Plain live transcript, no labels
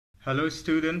Hello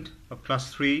student of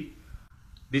class 3.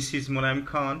 This is Monayem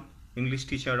Khan, English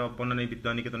teacher of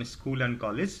BBNSC School and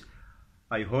College.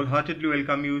 I wholeheartedly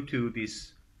welcome you to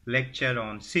this lecture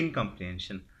on Seen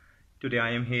comprehension. Today I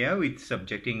am here with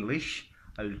subject English.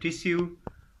 I will teach you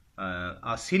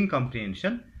a Seen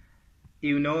comprehension.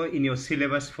 You know, in your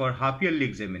syllabus for half yearly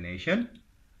examination,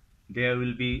 there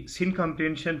will be Seen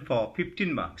comprehension for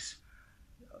 15 marks.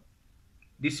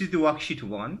 This is the worksheet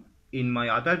 1. In my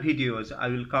other videos, I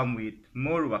will come with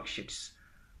more worksheets.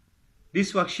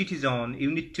 This worksheet is on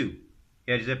Unit 2.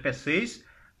 Here is a passage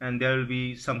and there will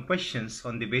be some questions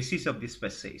on the basis of this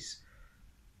passage.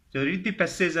 So read the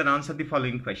passage and answer the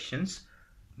following questions.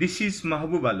 This is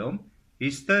Mahbub Alam. He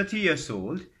is 30 years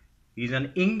old. He is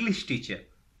an English teacher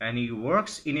and he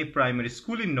works in a primary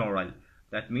school in Noral.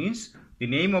 That means the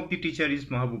name of the teacher is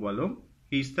Mahbub Alam.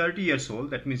 He is 30 years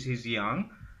old. That means he is young.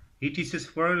 He teaches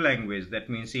foreign language, that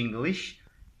means English.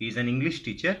 He is an English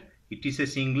teacher. He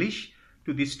teaches English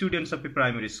to the students of a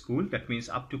primary school, that means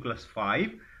up to class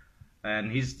 5.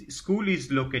 And his school is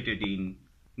located in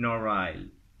Norail.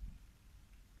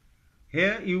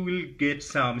 Here you will get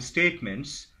some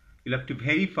statements. You'll have to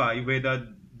verify whether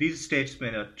these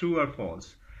statements are true or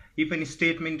false. If any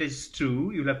statement is true,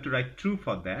 you'll have to write true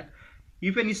for that.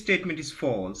 If any statement is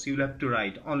false, you'll have to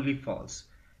write only false.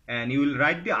 And you will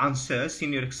write the answers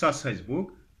in your exercise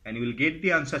book and you will get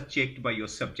the answer checked by your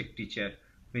subject teacher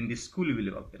when the school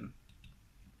will open.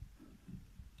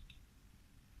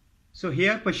 So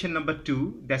here question number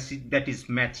 2, that is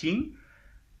matching.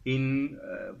 In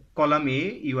column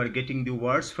A you are getting the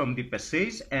words from the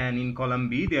passage, and in column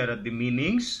B there are the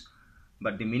meanings,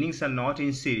 but the meanings are not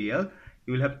in serial.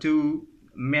 You will have to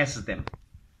match them.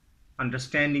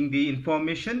 Understanding the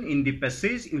information in the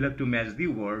passage, you will have to match the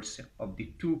words of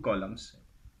the two columns.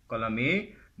 Column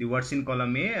A, the words in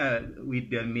column A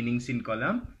with their meanings in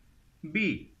column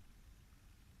B.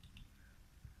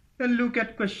 Then look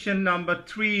at question number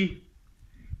 3.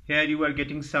 Here you are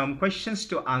getting some questions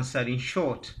to answer in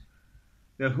short.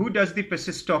 Who does the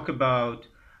passage talk about?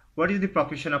 What is the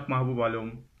profession of Mahbub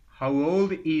Alam? How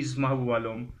old is Mahbub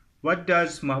Alam? What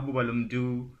does Mahbub Alam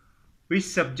do? Which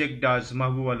subject does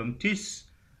Mahbub Alam teach?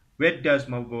 Where does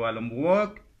Mahbub Alam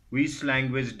work? Which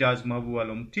language does Mahbub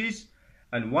Alam teach?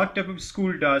 And what type of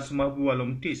school does Mahbub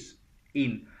Alam teach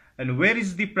in? And where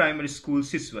is the primary school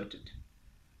situated?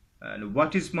 And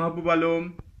what is Mahbub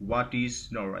Alam? What is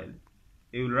Norail?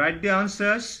 You will write the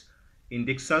answers in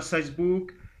the exercise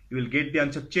book. You will get the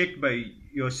answer checked by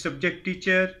your subject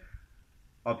teacher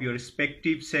of your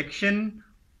respective section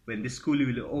when the school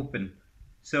will open.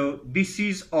 So this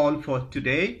is all for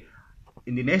today.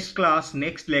 In the next class,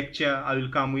 next lecture, I will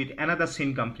come with another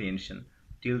Seen comprehension.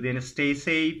 Till then, stay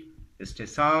safe, stay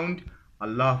sound.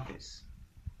 Allah Hafiz.